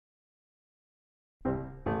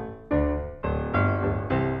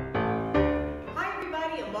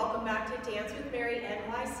to Dance with Mary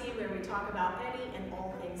NYC, where we talk about any and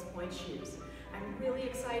all things pointe shoes. I'm really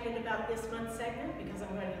excited about this month's segment because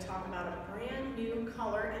I'm going to talk about a brand new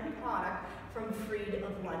color and product from Fried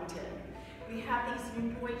of London. We have these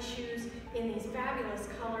new pointe shoes in these fabulous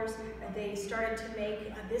colors. They started to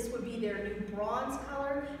make, this would be their new bronze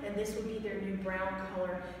color, and this would be their new brown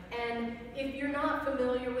color. And if you're not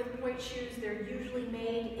familiar with pointe shoes, they're usually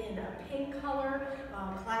made in a pink color,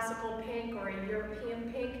 classical pink or a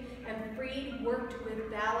European pink. And Fried worked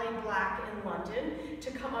with Ballet Black in London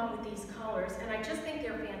to come up with these colors. And I just think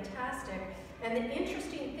they're fantastic. And the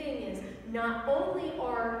interesting thing is, not only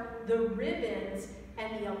are the ribbons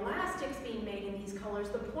and the elastics being made in these colors,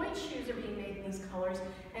 the pointe shoes are being made in these colors,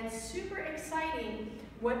 and super exciting,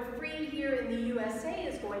 what Fried here in the USA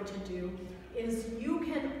is going to do is you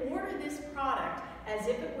can order this product as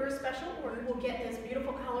if it were a special order. You will get this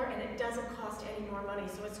beautiful color and it doesn't cost any more money,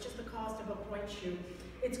 so it's just the cost of a pointe shoe.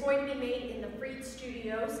 It's going to be made in the Fried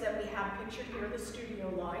studios that we have pictured here, the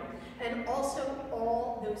studio line, and also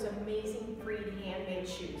all those amazing Fried handmade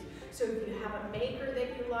shoes. So if you have a maker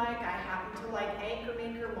that you like, I happen to like Anchor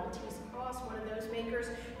Maker, Maltese Cross, one of those makers,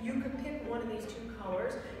 you can pick one of these two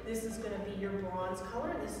colors. This is going to be your bronze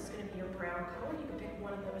color, and this is going to be your brown color. You can pick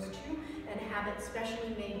one of those two and have it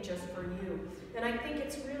specially made just for you. And I think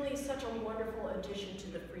it's really such a wonderful addition to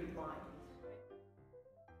the Fried line.